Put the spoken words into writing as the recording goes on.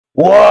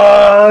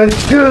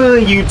What's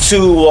good,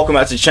 YouTube? Welcome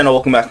back to the channel.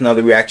 Welcome back to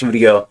another reaction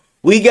video.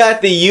 We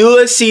got the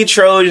USC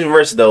Trojans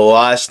versus the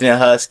Washington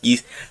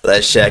Huskies.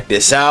 Let's check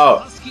this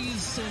out.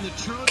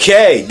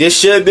 Okay, this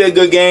should be a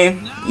good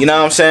game. You know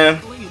what I'm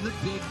saying?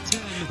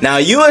 Now,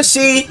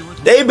 USC,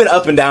 they've been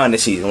up and down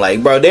this season.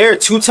 Like, bro, they're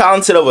too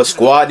talented of a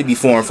squad to be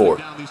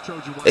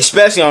 4-4,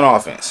 especially on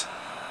offense.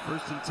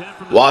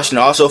 Washington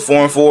also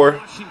 4-4.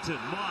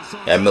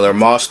 Yeah, Miller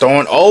Moss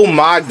throwing. Oh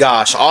my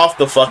gosh, off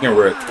the fucking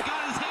rip.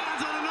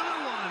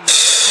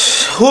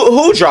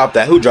 Who dropped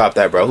that? Who dropped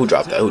that, bro? Who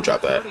dropped that? Who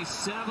dropped that?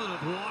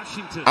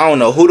 I don't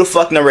know who the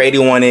fuck number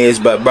 81 is,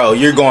 but bro,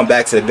 you're going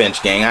back to the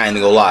bench, gang. I ain't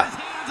gonna lie.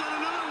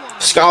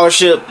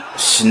 Scholarship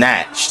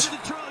snatched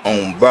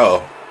on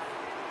bro.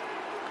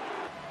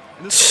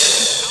 You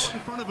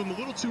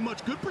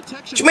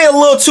made a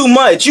little too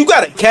much. You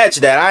gotta catch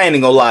that. I ain't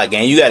gonna lie,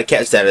 gang. You gotta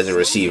catch that as a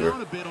receiver.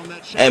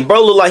 And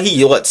bro look like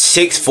he what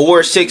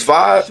 6'4",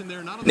 6'5".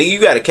 Nigga, you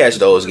gotta catch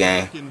those,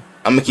 gang.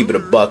 I'm gonna keep it a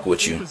buck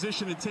with you.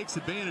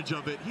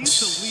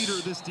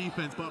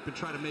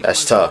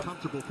 That's tough.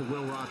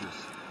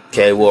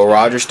 Okay, Will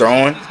Rogers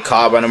throwing.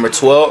 Caught by number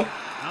 12.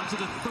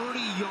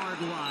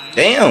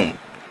 Damn.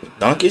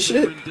 Dunk your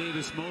shit.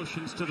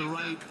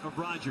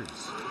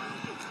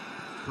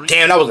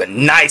 Damn, that was a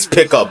nice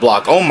pickup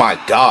block. Oh my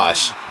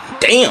gosh.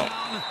 Damn.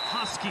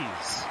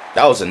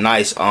 That was a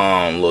nice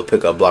little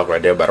pickup block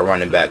right there by the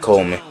running back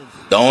Coleman.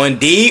 Throwing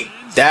deep.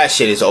 That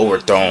shit is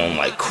overthrown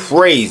like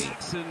crazy.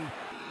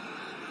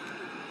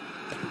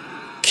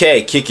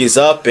 Okay, kick is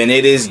up and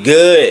it is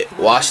good.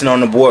 Washington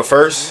on the board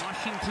first.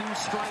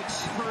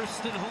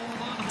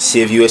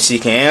 See if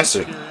USC can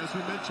answer.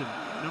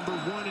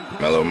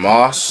 Miller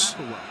Moss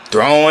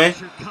throwing.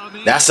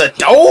 That's a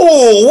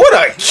what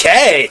a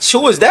catch!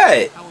 Who was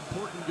that?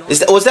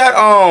 Was that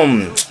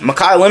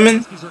Makai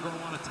Lemon?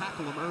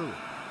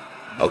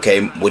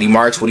 Okay, Woody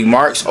Marks.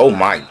 Oh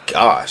my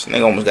gosh,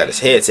 nigga almost got his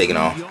head taken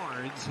off.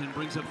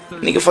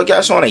 Nigga, fuck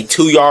y'all showing a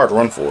 2-yard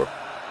run for.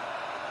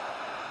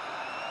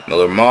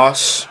 Miller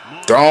Moss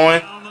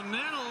throwing.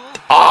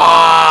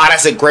 Ah,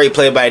 that's a great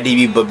play by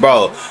DB, but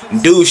bro,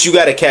 Deuce, you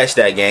gotta catch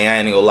that, gang. I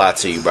ain't gonna lie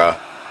to you, bro.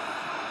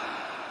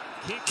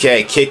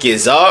 Okay, kick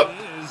is up.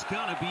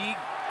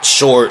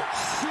 Short.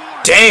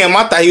 Damn,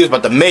 I thought he was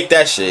about to make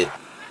that shit.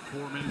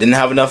 Didn't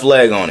have enough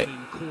leg on it.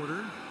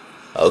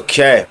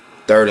 Okay,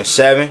 3rd and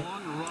 7.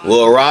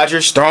 Will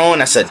Rogers throwing.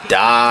 That's a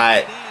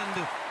dot.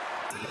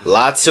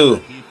 Lot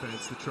 2.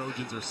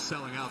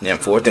 Then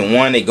 4th and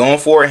 1. They going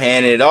for it.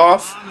 Handing it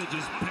off.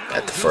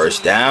 Got the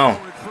first down.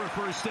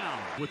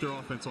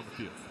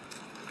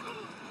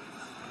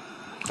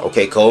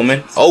 Okay,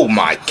 Coleman. Oh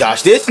my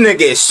gosh, this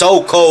nigga is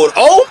so cold.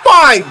 Oh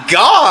my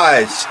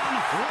gosh.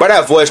 Bro,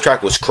 that voice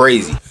crack was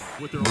crazy.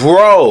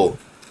 Bro,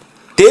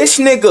 this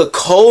nigga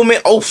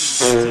Coleman. Oh,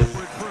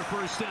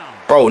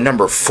 bro,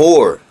 number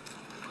 4.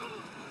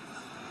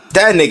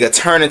 That nigga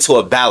turned into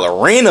a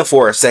ballerina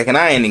for a second.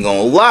 I ain't even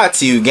gonna lie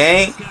to you,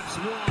 gang.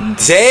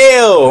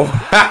 Damn.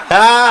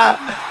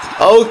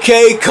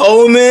 Okay,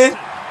 Coleman.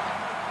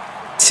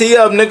 Tee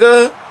up,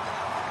 nigga.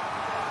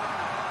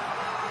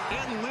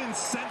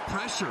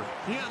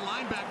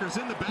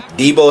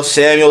 Debo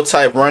Samuel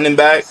type running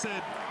back.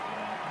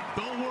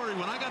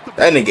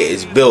 That nigga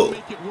is built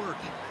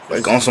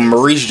like on some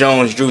Maurice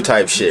Jones-Drew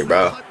type shit,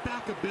 bro.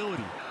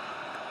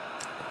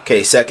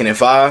 Okay, 2nd and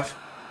 5.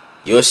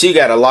 USC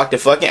gotta lock the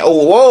fucking.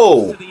 Oh,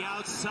 whoa!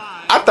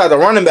 I thought the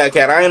running back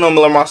had. I ain't know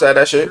Miller Moss had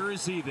that shit.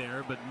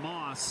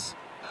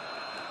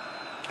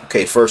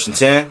 Okay, 1st and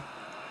 10.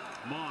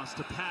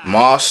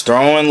 Moss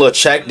throwing, little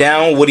check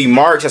down. Woody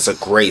Marks. That's a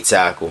great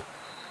tackle.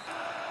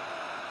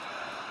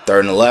 3rd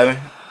and 11.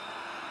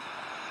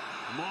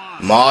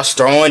 Moss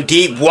throwing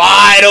deep,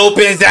 wide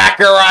open.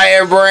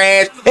 Zachariah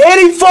Branch. And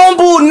he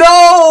fumbled.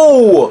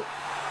 No!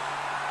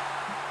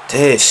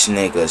 This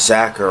nigga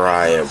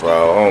Zachariah,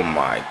 bro. Oh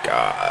my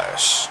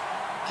gosh.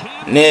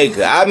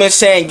 Nigga, I've been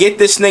saying get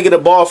this nigga the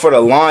ball for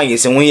the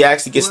longest, and when he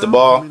actually gets the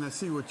ball. I mean, I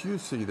see what you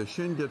see. The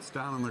shin gets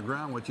down on the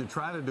ground. What you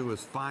try to do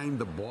is find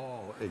the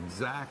ball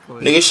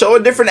exactly. Nigga, show a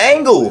different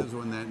angle.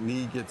 When that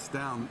knee gets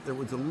down, there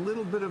was a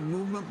little bit of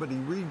movement, but he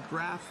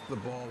re-grasped the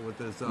ball with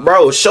his.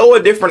 Bro, show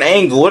a different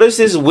angle. What is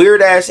this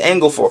weird ass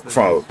angle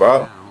from,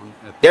 bro?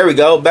 There we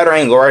go. Better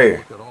angle right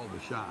here. Look at all the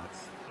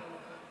shots.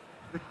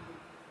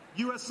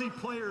 USC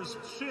players'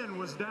 shin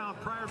was down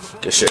prior to the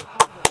good shit.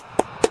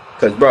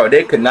 Because, bro,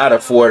 they could not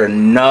afford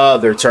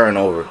another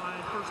turnover.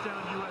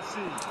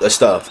 Good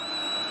stuff.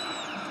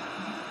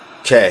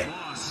 Okay.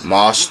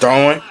 Moss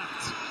throwing.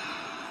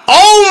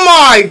 Oh,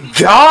 my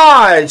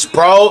gosh,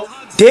 bro.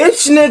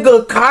 This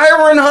nigga,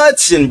 Kyron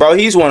Hudson, bro.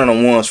 He's one of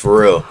them ones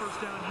for real.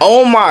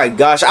 Oh, my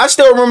gosh. I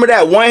still remember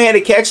that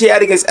one-handed catch he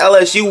had against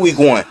LSU week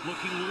 1.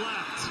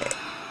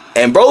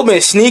 And, bro, been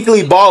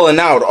sneakily balling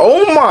out.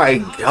 Oh, my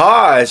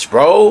gosh,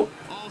 bro.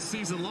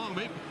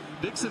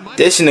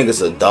 This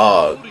nigga's a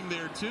dog.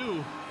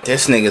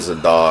 This nigga's a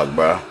dog,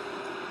 bro.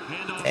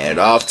 And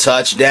off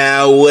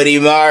touchdown, Woody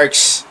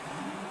Marks.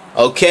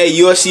 Okay,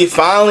 USC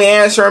finally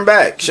answering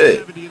back.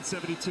 Shit.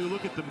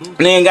 And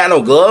they ain't got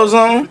no gloves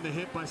on.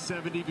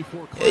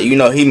 Yeah, you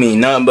know he mean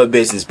nothing but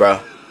business, bro.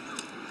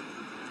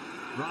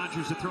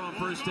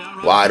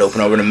 Wide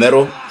open over the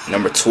middle.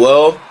 Number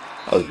 12.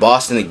 That was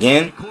Boston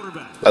again.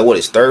 Like what,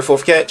 his third,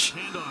 fourth catch?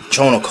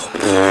 Jonah.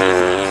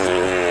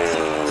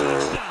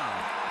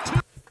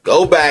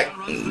 Go back.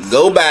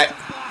 Go back.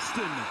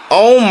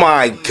 Oh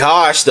my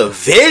gosh, the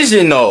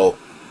vision though.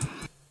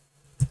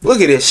 Look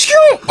at this.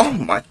 Oh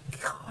my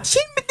gosh.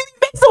 Did he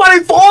make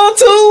somebody fall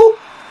too?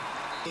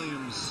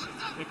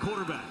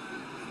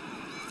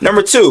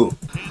 Number 2.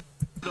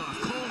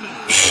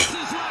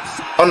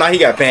 Oh no, he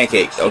got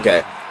pancaked.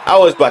 Okay. I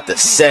was about to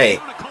say.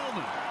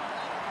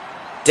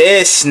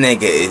 This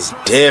nigga is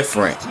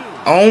different.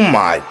 Oh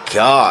my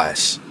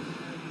gosh.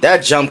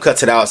 That jump cut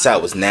to the outside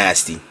was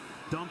nasty.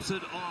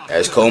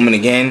 There's Coleman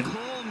again.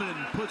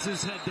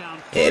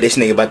 Yeah, this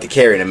nigga about to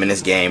carry them in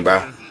this game,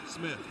 bro.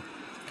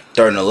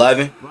 3rd and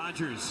 11.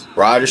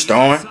 Rodgers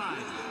throwing.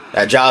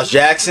 That Josh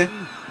Jackson.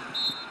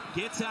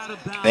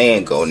 They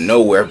ain't go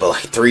nowhere but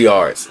like 3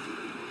 yards.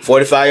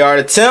 45-yard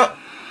attempt.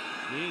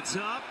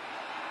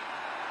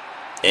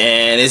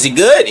 And is he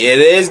good? It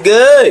is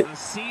good.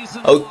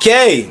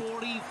 Okay.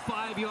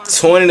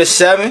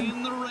 20-7.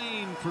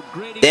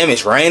 Damn,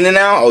 it's raining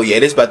now. Oh yeah,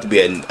 this is about to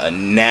be a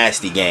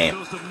nasty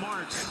game.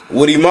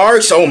 Woody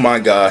Marks. Oh my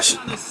gosh.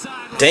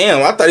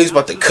 Damn, I thought he was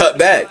about to cut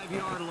back.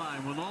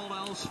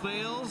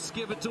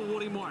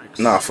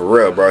 Nah, for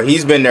real, bro.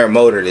 He's been their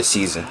motor this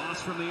season.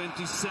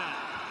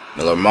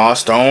 Miller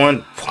Moss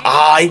throwing.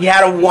 Ah, he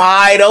had a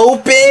wide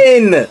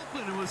open.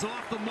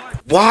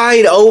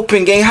 Wide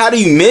open, gang. How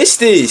do you miss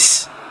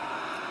this?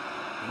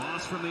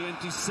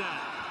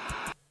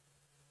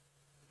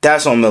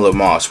 That's on Miller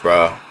Moss,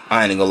 bro.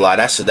 I ain't gonna lie.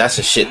 That's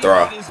a shit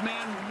throw.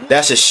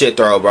 That's a shit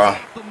throw, bro.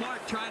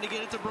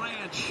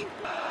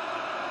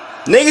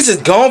 Niggas is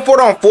going for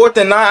it on 4th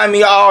and 9. I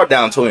mean, y'all are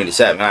down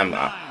 20-7.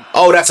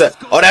 Oh, that's a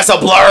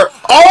blur.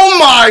 Oh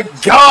my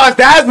gosh,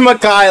 that's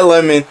Makai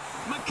Lemon.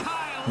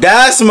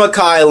 That's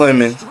Makai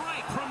Lemon.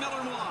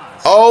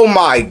 Oh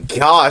my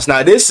gosh.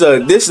 Now this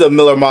is a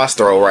Miller Moss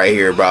throw right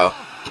here, bro.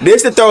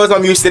 This the throws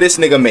I'm used to this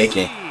nigga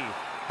making.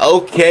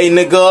 Okay,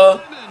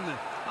 nigga.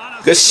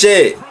 Good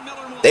shit.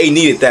 They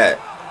needed that.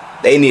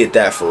 They needed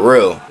that for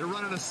real.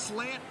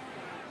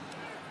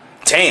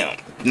 Damn.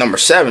 Number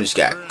 7 just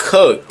got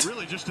cooked.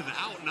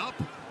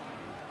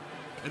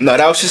 No,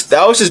 that was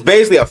just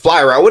basically a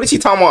fly route. What is he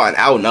talking about? An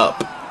out and up.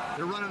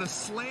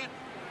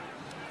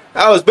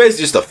 That was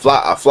basically just a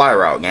fly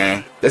route,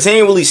 gang. Cause he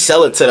ain't really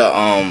sell it to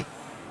the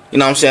you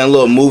know what I'm saying, a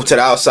little move to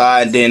the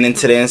outside, then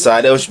into the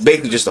inside. That was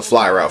basically just a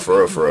fly route for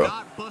real, for real.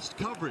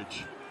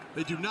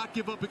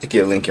 Look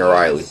at Lincoln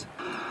Riley.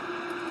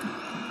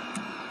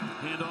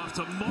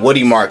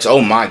 Woody Marks.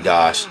 Oh my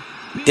gosh,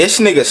 this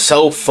nigga's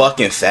so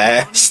fucking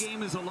fast.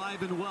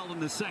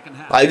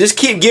 Like, just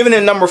keep giving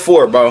it number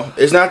 4, bro.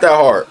 It's not that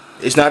hard.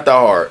 It's not that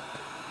hard.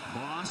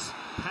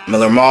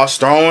 Miller Moss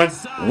throwing.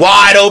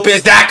 Wide open.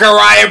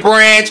 Zachariah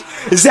Branch.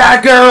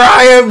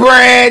 Zachariah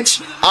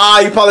Branch. Ah,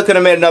 you probably could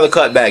have made another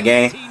cutback,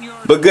 gang.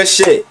 But good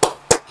shit.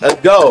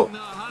 Let's go.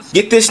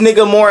 Get this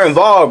nigga more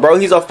involved, bro.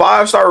 He's a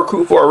 5-star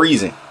recruit for a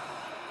reason.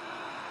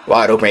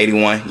 Wide open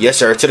 81. Yes,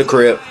 sir. To the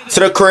crib. To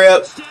the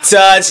crib.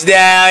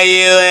 Touchdown,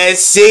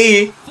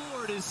 USC.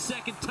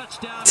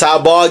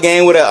 Top ball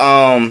game with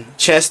a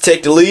chance to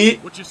take the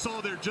lead. What you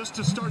saw there just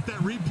to start that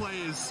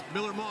replay is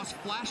Miller Moss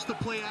flashed the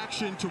play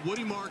action to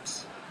Woody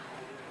Marks.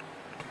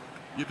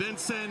 You then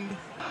send.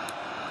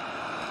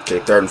 Okay,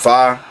 3rd and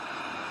 5.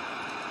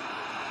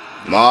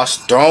 Moss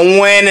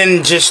throwing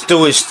and just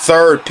threw his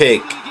 3rd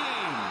pick.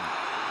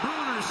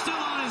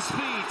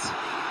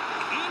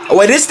 Oh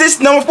wait, this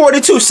number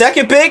 42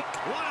 2nd pick?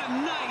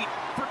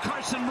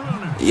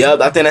 Yup,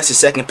 I think that's his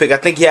 2nd pick. I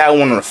think he had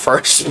one on the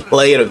first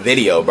play of the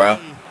video, bro.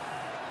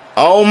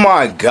 Oh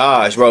my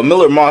gosh, bro.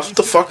 Miller Moss, what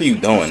the fuck are you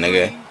doing,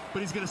 nigga?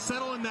 But he's going to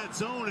settle in that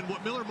zone, and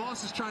what Miller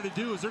Moss is trying to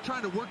do is they're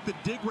trying to work the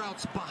dig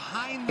routes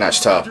behind that's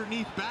tough.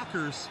 Underneath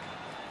backers.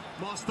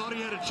 Moss thought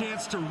he had a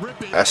chance to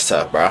rip it. That's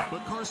tough, bro.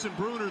 But Carson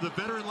Bruner, the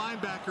veteran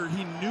linebacker,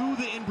 he knew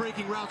the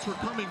in-breaking routes were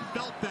coming,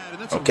 felt that,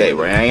 and that's okay,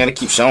 bro. I ain't gonna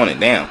keep showing it.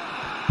 Damn.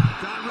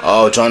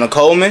 Oh, Jonah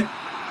Coleman.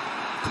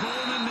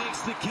 Coleman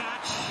makes the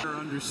catch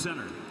under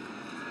center.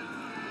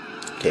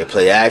 Okay,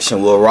 play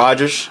action. Will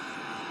Rogers.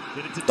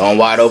 Throwing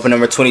wide open,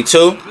 number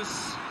 22.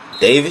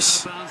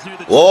 Davis.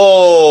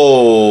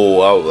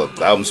 Whoa.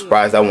 I'm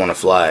surprised I won a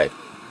flag.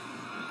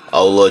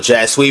 Oh, little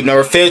jet sweep,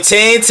 number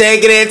 15.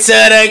 Taking it to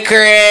the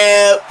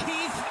crib.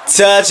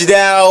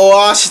 Touchdown,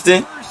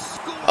 Washington.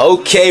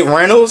 Okay,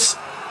 Reynolds.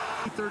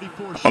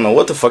 I don't know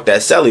what the fuck that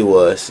Selly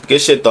was.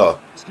 Good shit, though.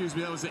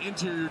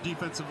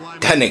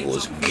 That nigga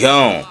was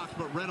gone.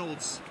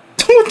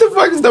 What the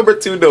fuck is number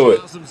 2 doing?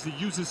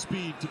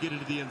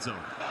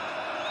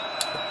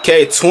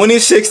 Okay,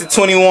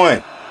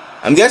 26-21.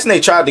 I'm guessing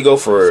they tried to go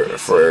for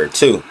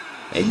 2.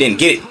 They didn't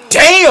get it.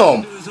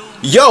 Damn!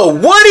 Yo,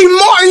 Woody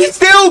Martin, he's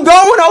still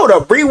going. Hold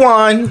up.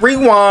 Rewind.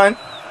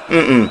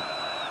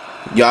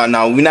 Y'all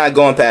know we're not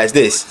going past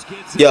this.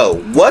 Yo,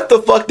 what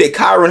the fuck did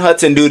Kyron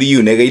Hudson do to you,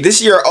 nigga? This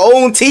is your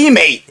own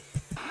teammate.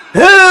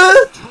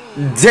 Huh?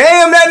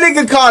 Damn, that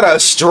nigga caught a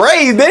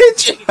stray,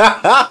 bitch.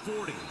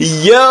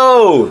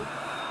 Yo,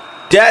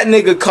 that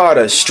nigga caught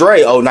a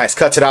stray. Oh, nice.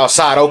 Cuts it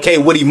outside. Okay,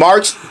 Woody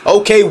Marks.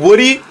 Okay,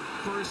 Woody.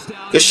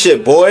 Good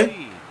shit, boy.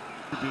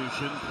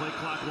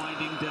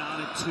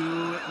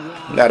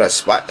 Got a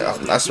spike. Oh,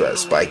 that's right,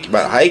 spike. You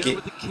about to hike it.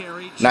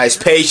 Nice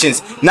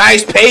patience.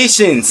 Nice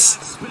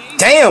patience.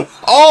 Damn.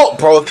 Oh,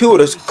 bro, if people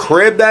would have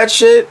cribbed that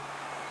shit.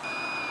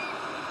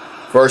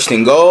 First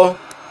and goal.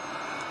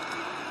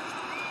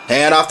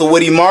 Hand off the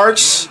Woody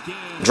Marks.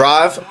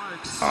 Drive.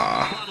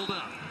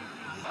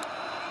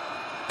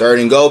 Third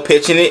and goal.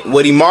 Pitching it.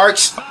 Woody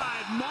Marks.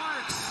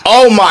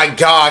 Oh my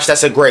gosh.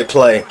 That's a great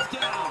play.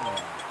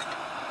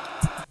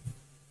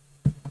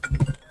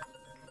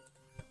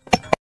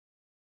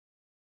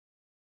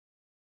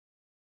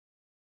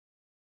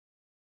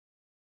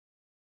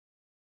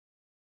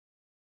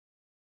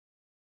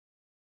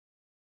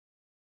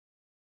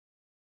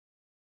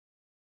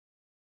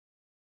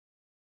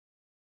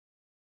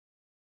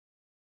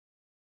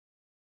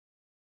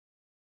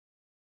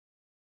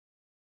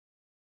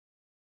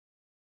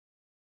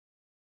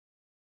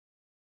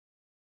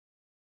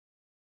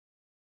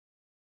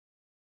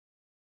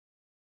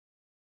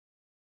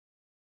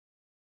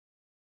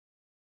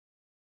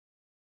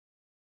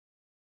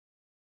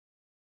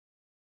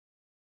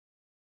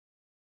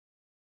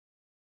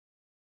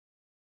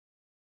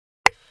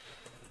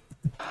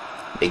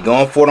 They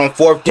going for it on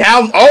fourth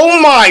down. Oh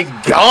my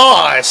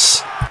gosh.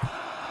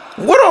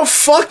 What a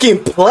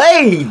fucking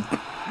play.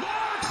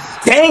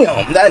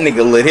 Damn, that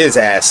nigga lit his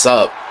ass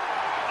up.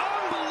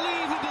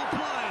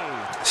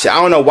 See,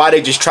 I don't know why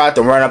they just tried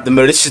to run up the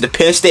middle. This is the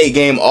Penn State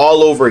game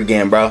all over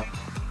again, bro.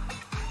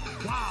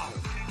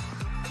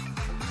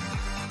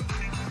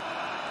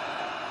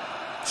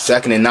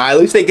 Second and 9. At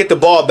least they get the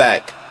ball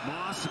back.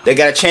 They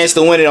got a chance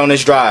to win it on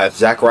this drive.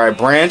 Zachariah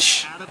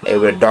Branch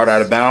able to dart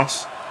out of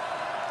bounds.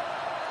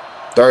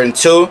 Third and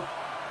 2.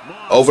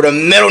 Over the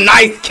middle.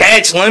 Nice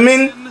catch,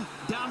 Lemon.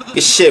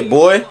 Good shit,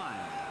 boy.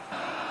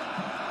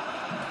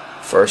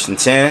 First and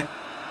 10.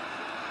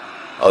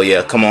 Oh,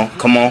 yeah. Come on.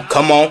 Come on.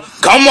 Come on.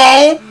 Come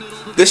on.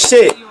 Good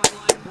shit.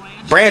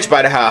 Branch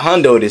by the high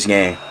hundo this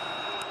game.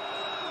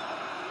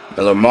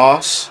 Miller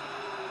Moss.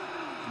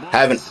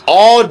 Having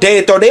all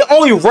day to throw. They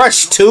only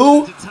rushed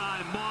 2.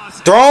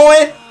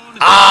 Throwing.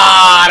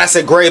 Ah, that's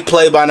a great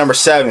play by number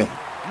 7.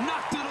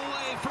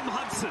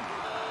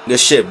 Good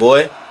shit,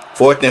 boy.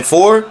 Fourth and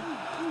 4.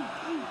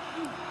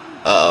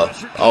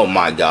 Uh-oh. Oh,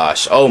 my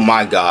gosh. Oh,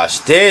 my gosh.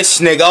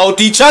 This nigga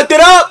OT chucked it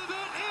up.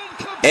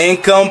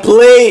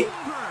 Incomplete.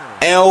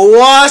 And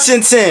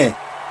Washington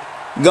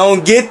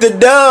gonna get the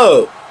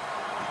dub.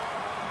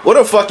 What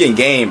a fucking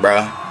game, bro.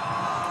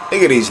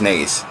 Look at these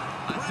niggas.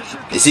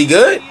 Is he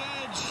good?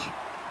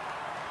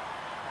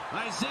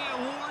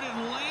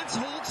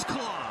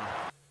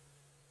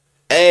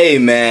 Hey,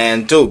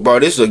 man. Dude, bro,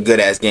 this was a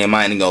good-ass game.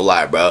 I ain't gonna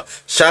lie, bro.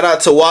 Shout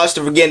out to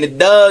Washington for getting the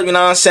dub. You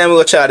know what I'm saying? We're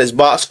gonna try this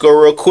box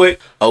score real quick.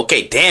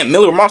 Okay, damn.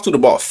 Miller Moss threw the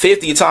ball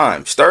 50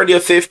 times. 30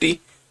 of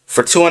 50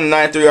 for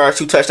 293 yards,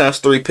 2 touchdowns,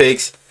 3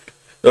 picks.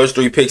 Those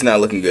 3 picks not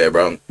looking good,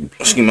 bro.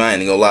 Excuse me, I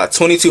ain't gonna lie.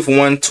 22 for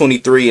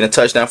 123 and a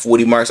touchdown for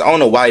Woody Marks. I don't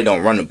know why you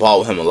don't run the ball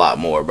with him a lot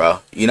more, bro.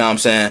 You know what I'm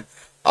saying?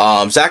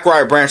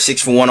 Zachariah Branch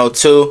 6 for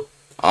 102.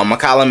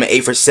 McCollum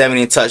 8 for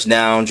 70 and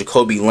touchdown.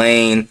 Jacoby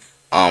Lane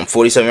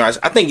 47 yards.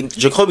 I think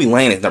Jacoby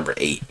Lane is number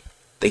 8. I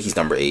think he's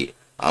number 8.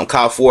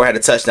 Kyle Ford had a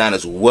touchdown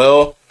as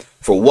well.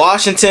 For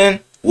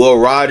Washington, Will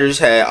Rogers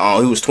had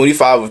he was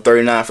 25 of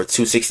 39 for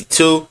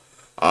 262.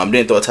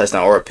 Didn't throw a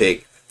touchdown or a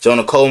pick.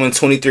 Jonah Coleman,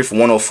 23 for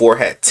 104,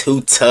 had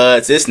 2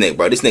 tuds. This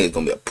nigga's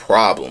gonna be a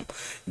problem.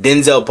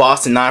 Denzel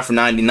Boston, 9 for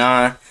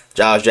 99.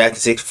 Giles Jackson,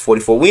 6 for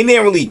 44. We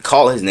didn't really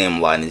call his name a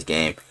lot in this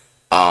game.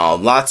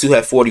 Latu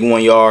had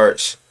 41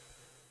 yards.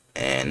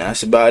 And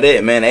that's about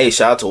it, man. Hey,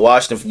 shout out to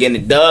Washington for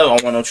getting it done. I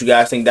want to know what you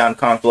guys think down in the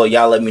comments below.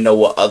 Y'all let me know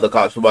what other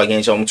college football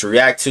games y'all want me to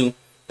react to.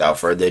 Without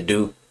further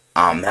ado,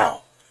 I'm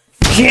out.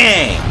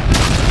 Gang!